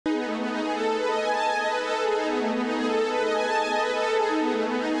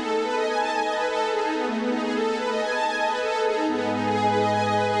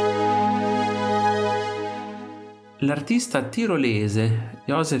L'artista tirolese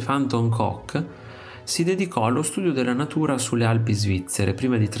Joseph Anton Koch si dedicò allo studio della natura sulle Alpi Svizzere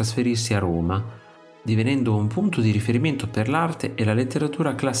prima di trasferirsi a Roma, divenendo un punto di riferimento per l'arte e la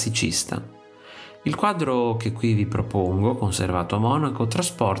letteratura classicista. Il quadro che qui vi propongo, conservato a Monaco,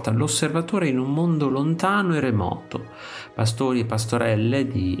 trasporta l'osservatore in un mondo lontano e remoto. Pastori e pastorelle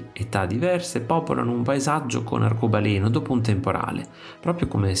di età diverse popolano un paesaggio con arcobaleno dopo un temporale, proprio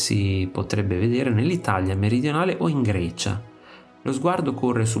come si potrebbe vedere nell'Italia meridionale o in Grecia. Lo sguardo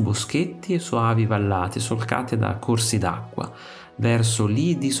corre su boschetti e soavi vallate solcate da corsi d'acqua, verso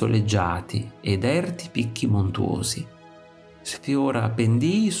lidi soleggiati ed erti picchi montuosi. Sfiora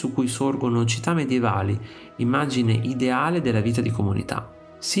pendii su cui sorgono città medievali, immagine ideale della vita di comunità.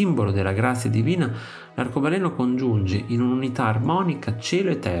 Simbolo della grazia divina, l'arcobaleno congiunge in un'unità armonica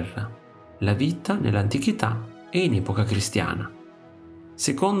cielo e terra, la vita nell'antichità e in epoca cristiana.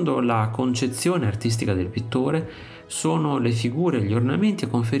 Secondo la concezione artistica del pittore, sono le figure e gli ornamenti a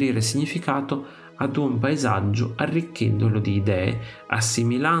conferire significato ad un paesaggio arricchendolo di idee,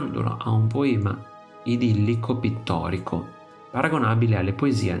 assimilandolo a un poema idillico pittorico, paragonabile alle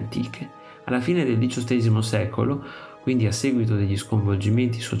poesie antiche. Alla fine del XVIII secolo, quindi a seguito degli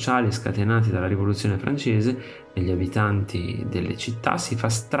sconvolgimenti sociali scatenati dalla Rivoluzione francese, negli abitanti delle città si fa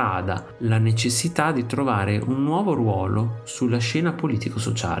strada la necessità di trovare un nuovo ruolo sulla scena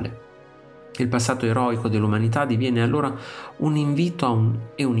politico-sociale. Il passato eroico dell'umanità diviene allora un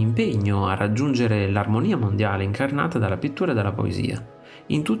invito e un impegno a raggiungere l'armonia mondiale incarnata dalla pittura e dalla poesia.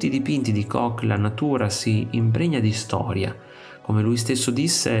 In tutti i dipinti di Koch la natura si impregna di storia. Come lui stesso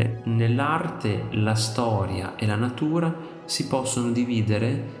disse, nell'arte la storia e la natura si possono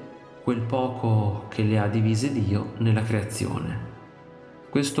dividere quel poco che le ha divise Dio nella creazione.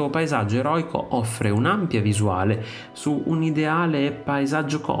 Questo paesaggio eroico offre un'ampia visuale su un ideale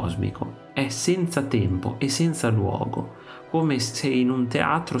paesaggio cosmico. È senza tempo e senza luogo, come se in un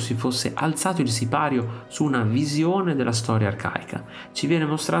teatro si fosse alzato il sipario su una visione della storia arcaica. Ci viene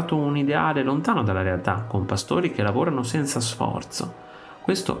mostrato un ideale lontano dalla realtà, con pastori che lavorano senza sforzo.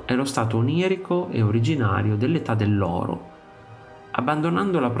 Questo è lo stato onirico e originario dell'età dell'oro.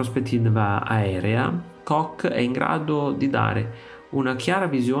 Abbandonando la prospettiva aerea, Koch è in grado di dare una chiara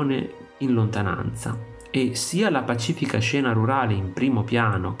visione in lontananza e sia la pacifica scena rurale in primo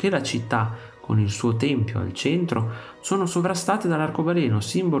piano che la città con il suo tempio al centro sono sovrastate dall'arcobaleno,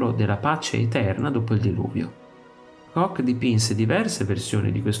 simbolo della pace eterna dopo il diluvio. Koch dipinse diverse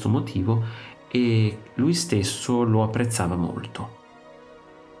versioni di questo motivo e lui stesso lo apprezzava molto.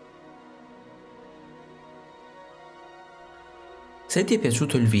 Se ti è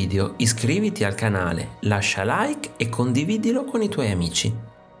piaciuto il video, iscriviti al canale, lascia like e condividilo con i tuoi amici.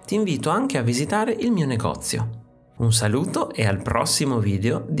 Ti invito anche a visitare il mio negozio. Un saluto e al prossimo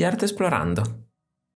video di Artesplorando.